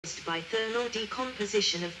by thermal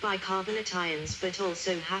decomposition of bicarbonate ions, but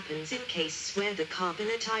also happens in cases where the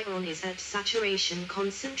carbonate ion is at saturation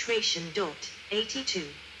concentration. 82.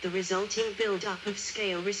 The resulting build-up of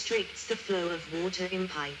scale restricts the flow of water in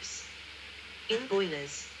pipes. In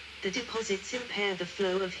boilers, the deposits impair the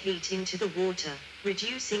flow of heat into the water,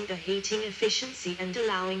 reducing the heating efficiency and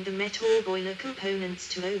allowing the metal boiler components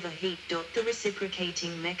to overheat. The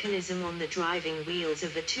reciprocating mechanism on the driving wheels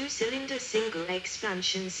of a two-cylinder single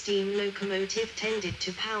expansion steam locomotive tended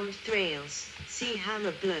to pound rails, see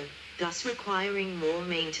hammer blow, thus requiring more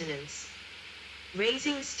maintenance.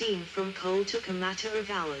 Raising steam from coal took a matter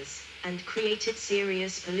of hours, and created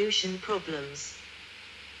serious pollution problems.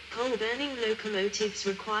 Coal-burning locomotives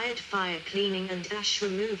required fire cleaning and ash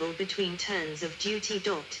removal between turns of duty.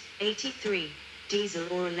 83.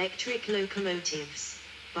 Diesel or electric locomotives,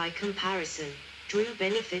 by comparison, drew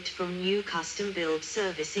benefit from new custom-built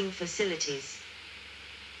servicing facilities.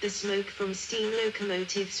 The smoke from steam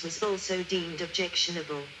locomotives was also deemed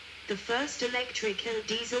objectionable. The first electric and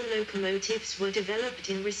diesel locomotives were developed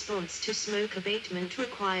in response to smoke abatement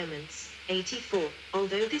requirements. 84.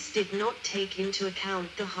 Although this did not take into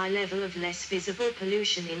account the high level of less visible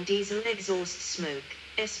pollution in diesel exhaust smoke,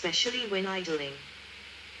 especially when idling.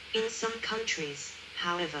 In some countries,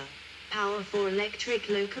 however, power for electric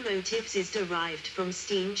locomotives is derived from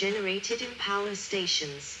steam generated in power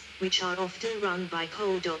stations, which are often run by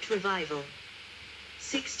coal. Revival.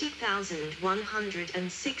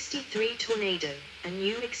 60,163 Tornado, a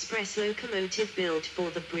new express locomotive built for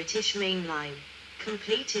the British Main Line,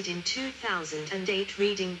 completed in 2008,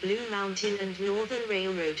 reading Blue Mountain and Northern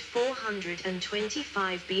Railroad.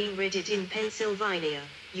 425 being readied in Pennsylvania,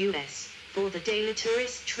 U.S., for the daily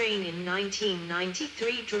tourist train in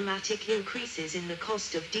 1993. Dramatic increases in the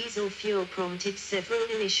cost of diesel fuel prompted several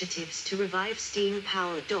initiatives to revive steam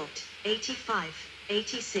power. 85,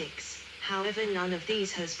 86. However, none of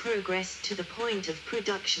these has progressed to the point of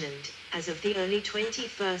production and, as of the early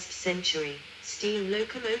 21st century, steam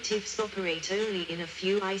locomotives operate only in a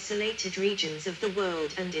few isolated regions of the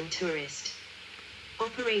world and in tourist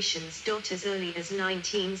operations. As early as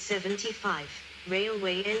 1975,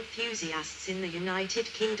 railway enthusiasts in the United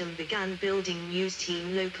Kingdom began building new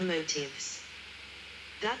steam locomotives.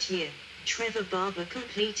 That year, Trevor Barber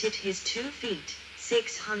completed his 2 feet,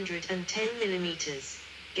 610 millimeters,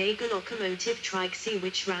 Geiger locomotive Trixie,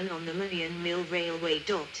 which ran on the Marion Mill Railway.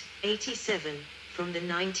 87. From the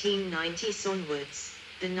 1990s onwards,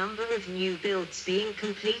 the number of new builds being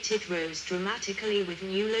completed rose dramatically, with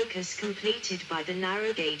new locus completed by the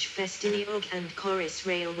narrow-gauge Festiniog and Corris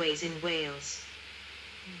Railways in Wales.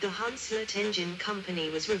 The Hunslet Engine Company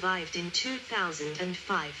was revived in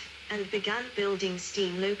 2005, and began building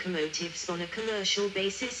steam locomotives on a commercial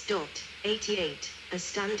basis. 88. A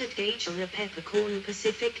standard gauge on the Peppercorn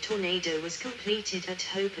Pacific Tornado was completed at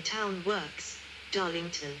Hoppertown Works,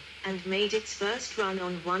 Darlington, and made its first run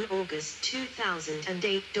on 1 August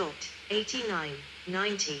 2008. 89.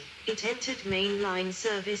 90. It entered mainline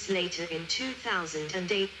service later in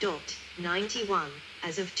 2008. 91.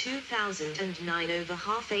 As of 2009, over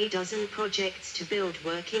half a dozen projects to build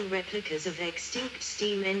working replicas of extinct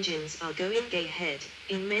steam engines are going ahead,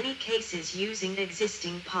 in many cases using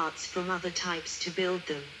existing parts from other types to build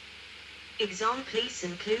them. Examples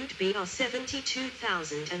include BR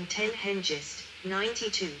 72010 Hengist,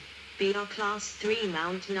 92, BR Class 3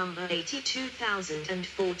 Mount number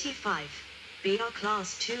 82045, BR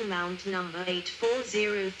Class 2 Mount number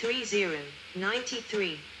 84030,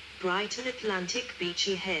 93, Brighton Atlantic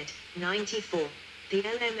Beachy Head, 94, the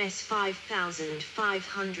LMS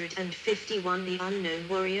 5551, the Unknown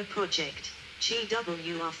Warrior Project,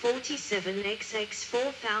 GWR 47XX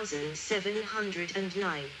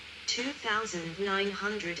 4709,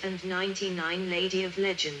 2999 Lady of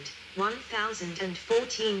Legend,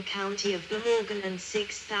 1014 County of Glamorgan, and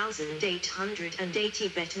 6880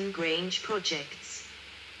 Betton Grange projects.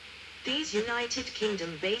 These United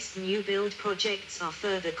Kingdom-based new build projects are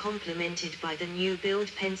further complemented by the new build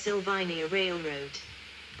Pennsylvania Railroad.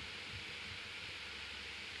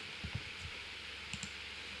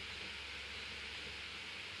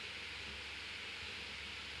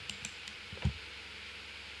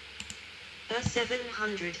 A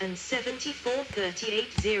 774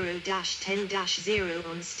 38-0-10-0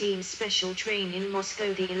 on steam special train in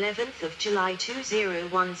Moscow, the 11th of July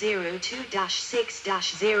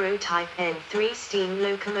 20102-6-0 Type N3 steam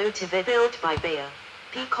locomotive built by Bayer,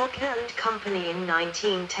 Peacock and Company in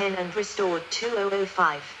 1910 and restored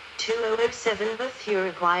 2005-2007 with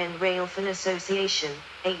Uruguayan Railfan Association,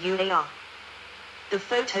 AUAR. The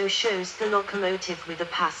photo shows the locomotive with a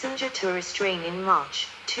passenger tourist train in March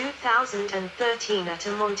 2013 at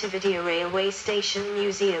a Montevideo Railway Station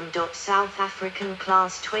Museum. South African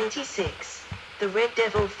Class 26. The Red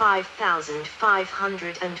Devil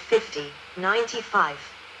 5550, 95.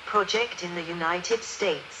 Project in the United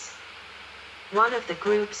States. One of the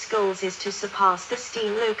group's goals is to surpass the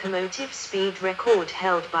steam locomotive speed record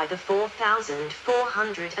held by the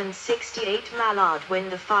 4,468 Mallard when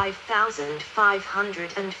the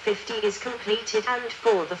 5,550 is completed, and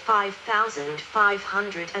for the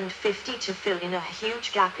 5,550 to fill in a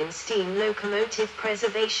huge gap in steam locomotive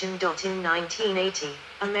preservation. In 1980,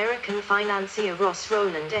 American financier Ross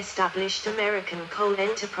Rowland established American Coal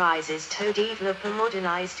Enterprises to develop a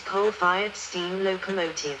modernized coal-fired steam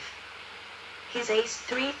locomotive. His ACE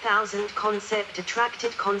 3000 concept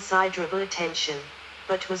attracted considerable attention,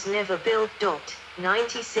 but was never built.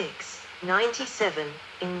 96, 97,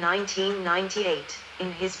 in 1998,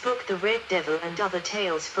 in his book The Red Devil and Other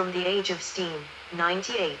Tales from the Age of Steam,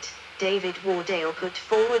 98, David Wardale put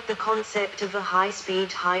forward the concept of a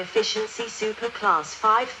high-speed, high-efficiency superclass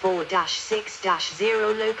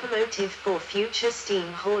 54-6-0 locomotive for future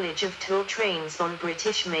steam haulage of tool trains on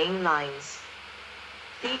British main lines.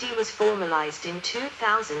 THED was formalized in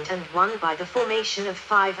 2001 by the formation of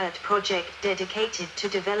 5AT project dedicated to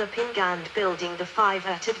developing and building the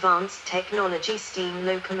 5AT advanced technology steam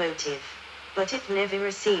locomotive. But it never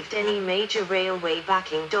received any major railway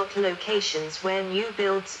backing. Locations where new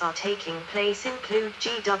builds are taking place include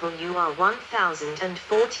GWR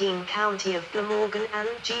 1014 County of Glamorgan and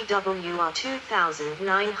GWR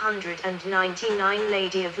 2999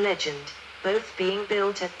 Lady of Legend, both being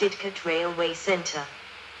built at Didcot Railway Centre.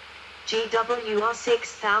 GWR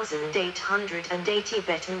 6880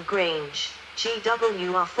 Betton Grange,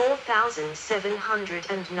 GWR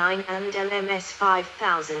 4709 and LMS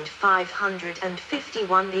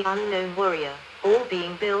 5551 The Unknown Warrior, all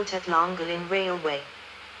being built at Llangollen Railway.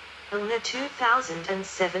 Owner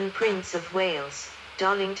 2007 Prince of Wales,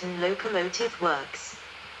 Darlington Locomotive Works.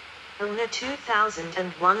 Owner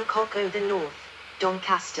 2001 Coco the North,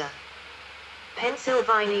 Doncaster.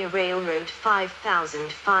 Pennsylvania Railroad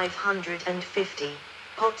 5550,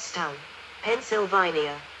 Pottstown,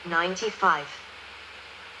 Pennsylvania, 95.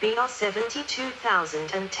 BR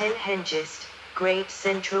 72010 Hengist, Great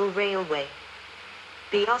Central Railway.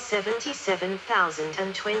 BR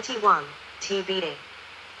 77021, TBA.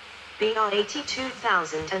 BR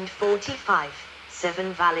 82045,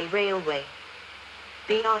 Severn Valley Railway.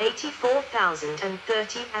 BR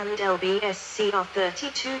 84030 and LBSCR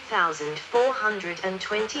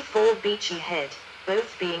 32424 Beachy Head,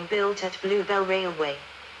 both being built at Bluebell Railway.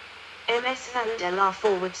 MS and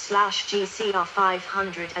LR/GCR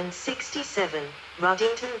 567,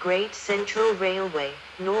 Ruddington Great Central Railway,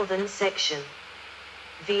 Northern Section.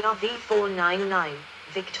 VRV 499,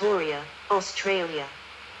 Victoria, Australia.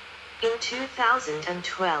 In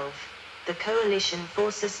 2012, the Coalition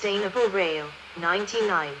for Sustainable Rail,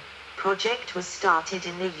 99, project was started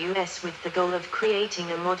in the US with the goal of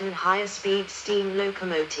creating a modern higher-speed steam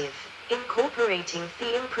locomotive, incorporating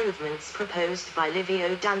the improvements proposed by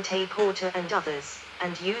Livio Dante Porter and others,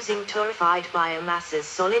 and using torrefied biomass as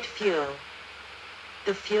solid fuel.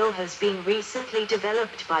 The fuel has been recently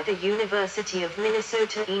developed by the University of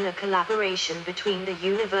Minnesota in a collaboration between the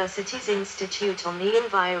university's Institute on the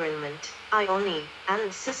Environment, IONI,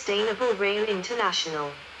 and Sustainable Rail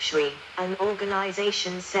International, SRI, an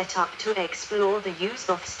organization set up to explore the use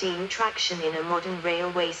of steam traction in a modern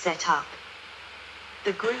railway setup.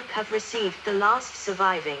 The group have received the last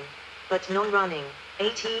surviving, but non-running,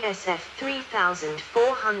 ATSF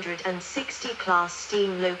 3460 class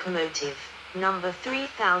steam locomotive, number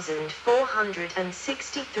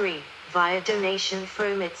 3463, via donation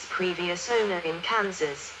from its previous owner in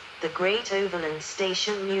Kansas, the Great Overland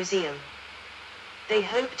Station Museum. They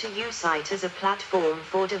hope to use it as a platform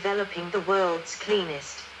for developing the world's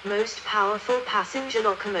cleanest, most powerful passenger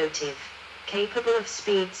locomotive, capable of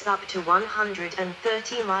speeds up to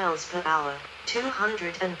 130 miles per hour,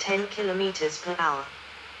 210 kilometers per hour.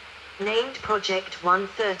 Named Project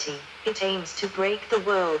 130, it aims to break the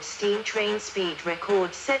world steam train speed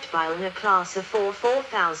record set by owner class of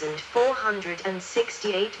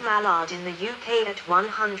 4,468 Mallard in the UK at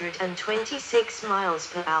 126 miles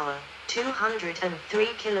per hour,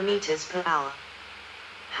 203 kilometers per hour.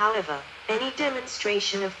 However, any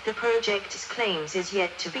demonstration of the project's claims is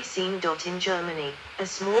yet to be seen. In Germany, a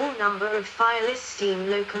small number of fireless steam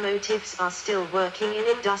locomotives are still working in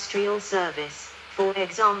industrial service, for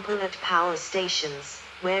example at power stations,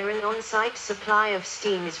 where an on-site supply of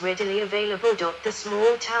steam is readily available. The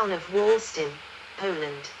small town of Wolsztyn,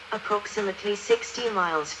 Poland, approximately 60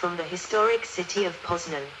 miles from the historic city of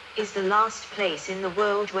Poznan, is the last place in the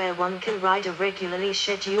world where one can ride a regularly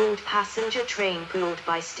scheduled passenger train pulled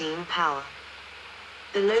by steam power.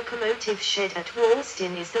 The locomotive shed at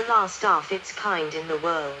Woolston is the last of its kind in the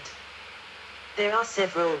world. There are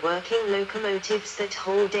several working locomotives that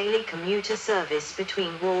hold daily commuter service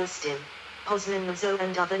between Woolston, Poznan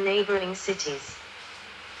and other neighboring cities.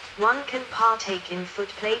 One can partake in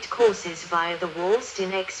footplate courses via the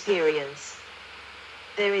Woolston Experience.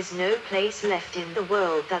 There is no place left in the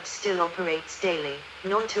world that still operates daily,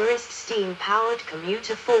 non-tourist steam-powered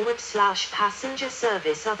commuter/passenger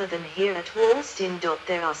service other than here at Woolston.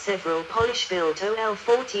 There are several Polish-built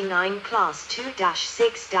OL-49 Class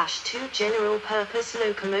 2-6-2 general-purpose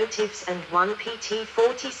locomotives and one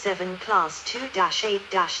PT-47 Class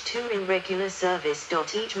 2-8-2 in regular service.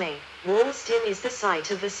 Each May, Woolston is the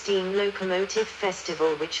site of a steam locomotive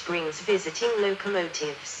festival which brings visiting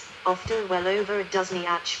locomotives, often well over a dozen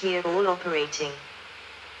each year, all operating.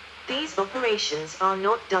 These operations are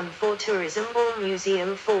not done for tourism or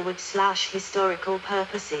museum/historical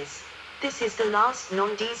purposes. This is the last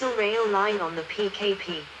non-diesel rail line on the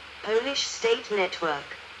PKP, Polish state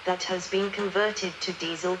network, that has been converted to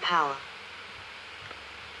diesel power.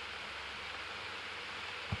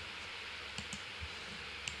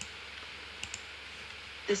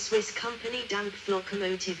 The Swiss company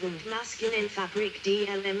Dampflokomotive und Maschinenfabrik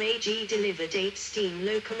DLMAG delivered 8 steam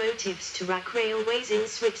locomotives to RAC railways in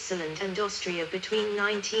Switzerland and Austria between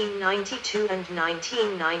 1992 and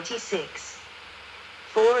 1996.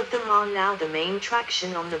 4 of them are now the main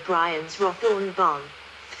traction on the Brienz-Rothorn-Bahn.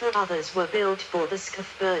 4 others were built for the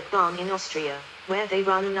Skafberg-Bahn in Austria, where they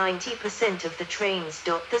run 90% of the trains.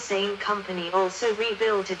 The same company also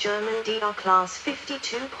rebuilt a German DR Class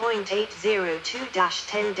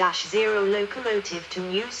 52.802-10-0 locomotive to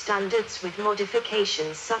new standards with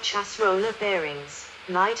modifications such as roller bearings,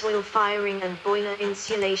 light oil firing and boiler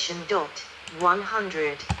insulation.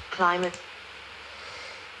 100. Climate.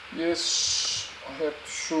 Yes, I have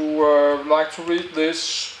to like to read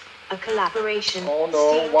this. A collaboration, oh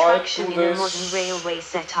no, steam why traction do in a this? modern railway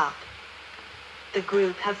setup. The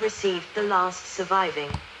group have received the last surviving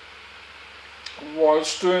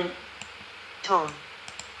Woolston. Tom.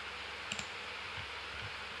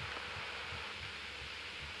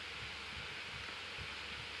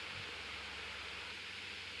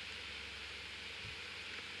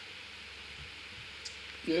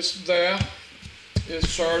 Yes, there. Yes,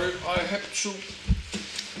 sorry, I have to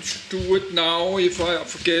do it now if I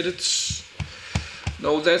forget it.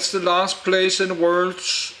 No, that's the last place in the world.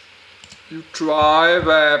 You drive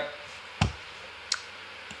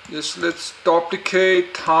yes, let's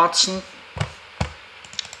duplicate Harzen.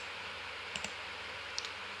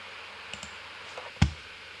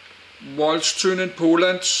 Woolston in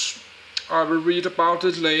Poland. I will read about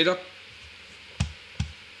it later.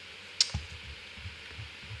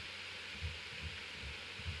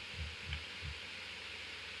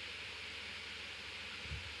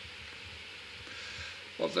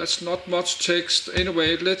 Well, that's not much text.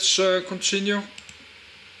 Anyway, let's continue.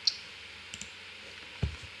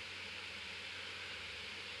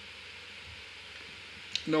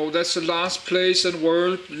 No, that's the last place in the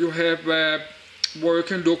world you have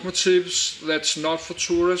working locomotives. That's not for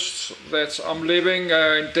tourists. I'm living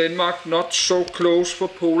in Denmark, not so close for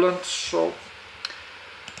Poland, so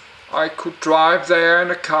I could drive there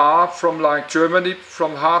in a car from like Germany,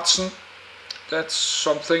 from Harzen. That's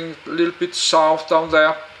something a little bit south down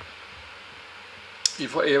there,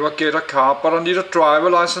 if I ever get a car, but I need a driver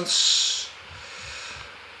license.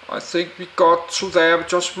 I think we got to there. We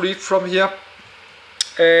just read from here,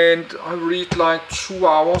 and I read like 2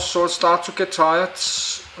 hours, so I start to get tired.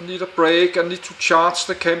 I need a break. I need to charge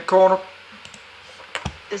the camcorder.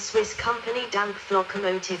 The Swiss company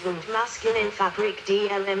Dampflokomotive und Maschinenfabrik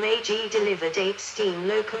DLMAG delivered 8 steam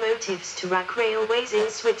locomotives to RAC railways in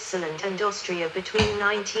Switzerland and Austria between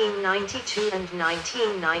 1992 and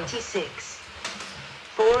 1996.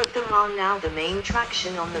 4 of them are now the main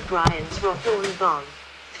traction on the Brienz-Rothorn-Bahn.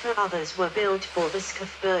 4 others were built for the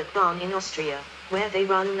Skafberg-Bahn in Austria, where they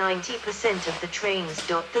run 90% of the trains.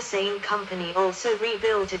 The same company also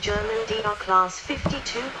rebuilt a German DR Class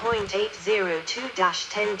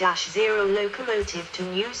 52.802-10-0 locomotive to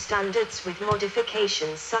new standards with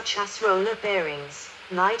modifications such as roller bearings,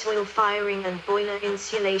 light oil firing and boiler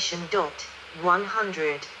insulation.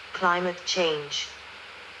 100. Climate change.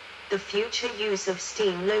 The future use of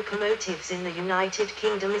steam locomotives in the United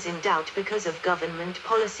Kingdom is in doubt because of government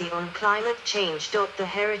policy on climate change. The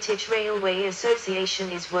Heritage Railway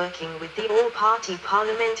Association is working with the all-party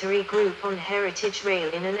parliamentary group on Heritage Rail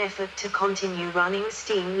in an effort to continue running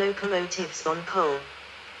steam locomotives on coal.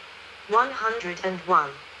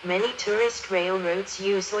 101. Many tourist railroads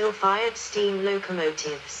use oil-fired steam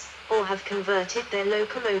locomotives, or have converted their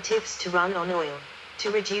locomotives to run on oil, to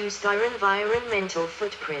reduce their environmental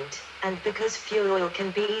footprint, and because fuel oil can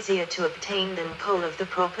be easier to obtain than coal of the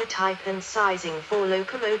proper type and sizing for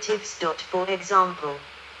locomotives. For example,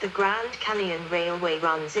 the Grand Canyon Railway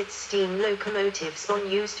runs its steam locomotives on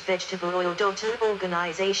used vegetable oil. An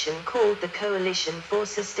organization called the Coalition for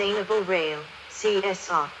Sustainable Rail,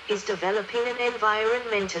 CSR, is developing an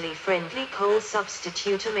environmentally friendly coal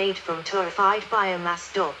substitute made from torrefied biomass.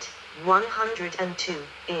 102.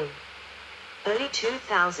 In early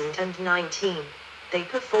 2019, they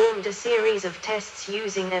performed a series of tests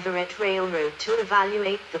using Everett Railroad to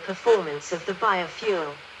evaluate the performance of the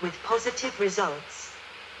biofuel, with positive results.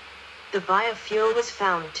 The biofuel was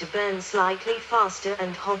found to burn slightly faster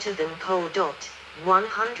and hotter than coal.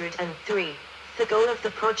 103. The goal of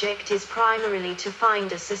the project is primarily to find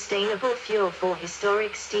a sustainable fuel for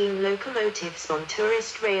historic steam locomotives on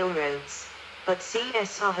tourist railroads. But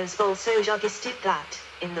CSR has also suggested that,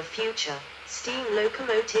 in the future, steam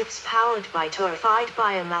locomotives powered by torrefied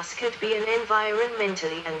biomass could be an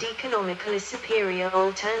environmentally and economically superior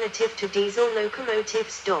alternative to diesel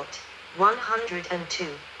locomotives.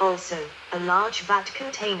 102. Also, a large vat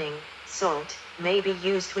containing salt may be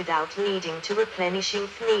used without needing to replenishing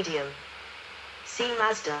medium. See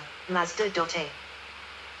Mazda, Mazda.a.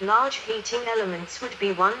 Large heating elements would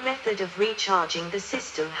be one method of recharging the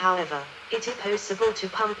system. However, it is possible to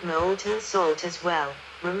pump molten salt as well,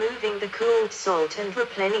 removing the cooled salt and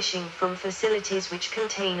replenishing from facilities which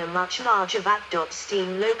contain a much larger vat.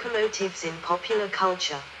 Steam locomotives in popular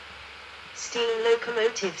culture. Steam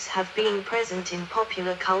locomotives have been present in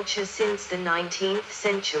popular culture since the 19th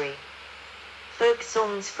century. Folk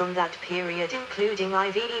songs from that period, including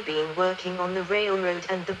 "I've Been Working on the Railroad"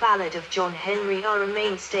 and "The Ballad of John Henry," are a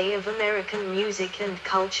mainstay of American music and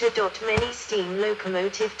culture. Many steam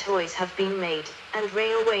locomotive toys have been made, and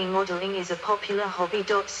railway modeling is a popular hobby.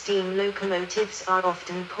 Steam locomotives are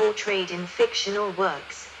often portrayed in fictional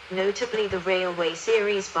works, notably the Railway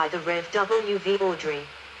series by the Rev. W. V. Awdry,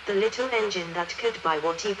 The Little Engine That Could by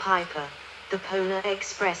Watty Piper, The Polar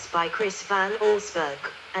Express by Chris Van Allsburg,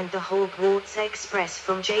 and the Hogwarts Express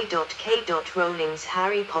from J.K. Rowling's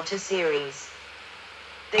Harry Potter series.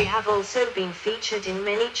 They have also been featured in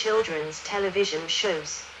many children's television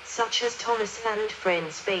shows, such as Thomas and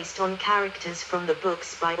Friends, based on characters from the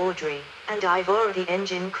books by Awdry, and Ivor the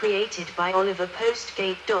Engine, created by Oliver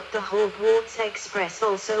Postgate. The Hogwarts Express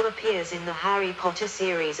also appears in the Harry Potter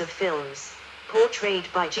series of films, portrayed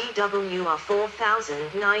by GWR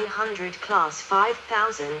 4900 Class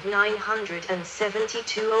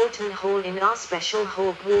 5972 Alton Hall in our special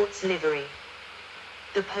Hogwarts livery.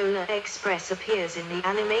 The Polar Express appears in the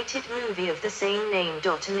animated movie of the same name.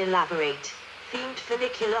 An elaborate, themed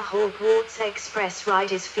funicular Hogwarts Express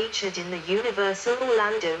ride is featured in the Universal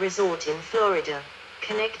Orlando Resort in Florida,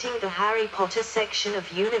 connecting the Harry Potter section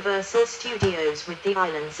of Universal Studios with the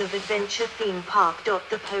Islands of Adventure theme park. The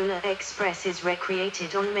Polar Express is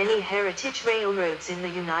recreated on many heritage railroads in the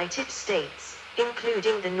United States,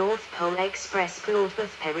 including the North Pole Express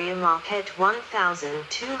Portsmouth-Perrier Marquette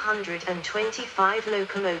 1225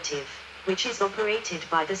 locomotive, which is operated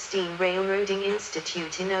by the Steam Railroading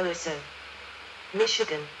Institute in Owosso,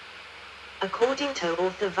 Michigan. According to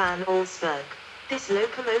author Van Allsburg, this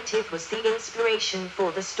locomotive was the inspiration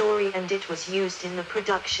for the story, and it was used in the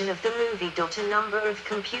production of the movie. A number of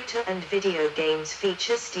computer and video games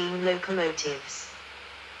feature steam locomotives.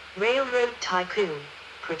 Railroad Tycoon,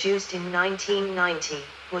 produced in 1990,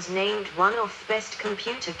 was named one of the best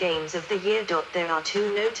computer games of the year. There are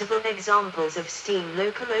two notable examples of steam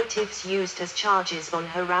locomotives used as charges on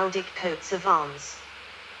heraldic coats of arms.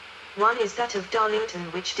 One is that of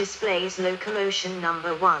Darlington, which displays locomotion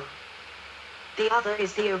number 1. The other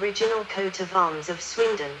is the original coat of arms of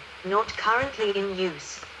Swindon, not currently in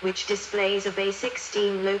use, which displays a basic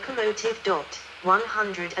steam locomotive.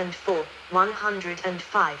 104,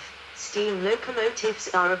 105. Steam locomotives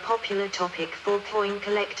are a popular topic for coin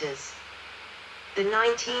collectors. The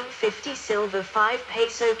 1950 silver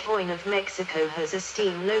 5-peso coin of Mexico has a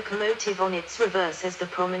steam locomotive on its reverse as the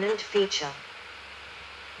prominent feature.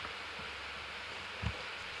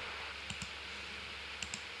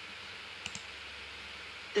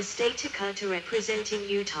 The state Dakota representing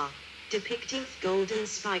Utah, depicting Golden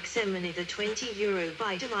Spike Semini, the €20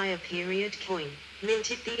 Biedermeier period coin,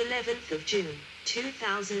 minted the 11th of June,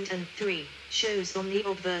 2003, shows on the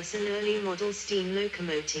obverse an early model steam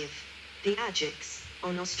locomotive, the Ajax,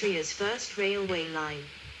 on Austria's first railway line,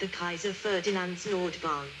 the Kaiser Ferdinand's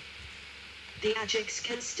Nordbahn. The Ajax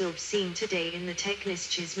can still be seen today in the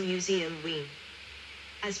Technisches Museum Wien.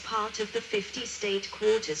 As part of the 50-state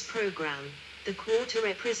quarters program, the quarter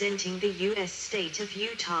representing the U.S. state of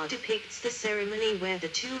Utah depicts the ceremony where the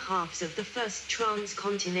two halves of the first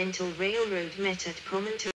transcontinental railroad met at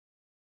Promontory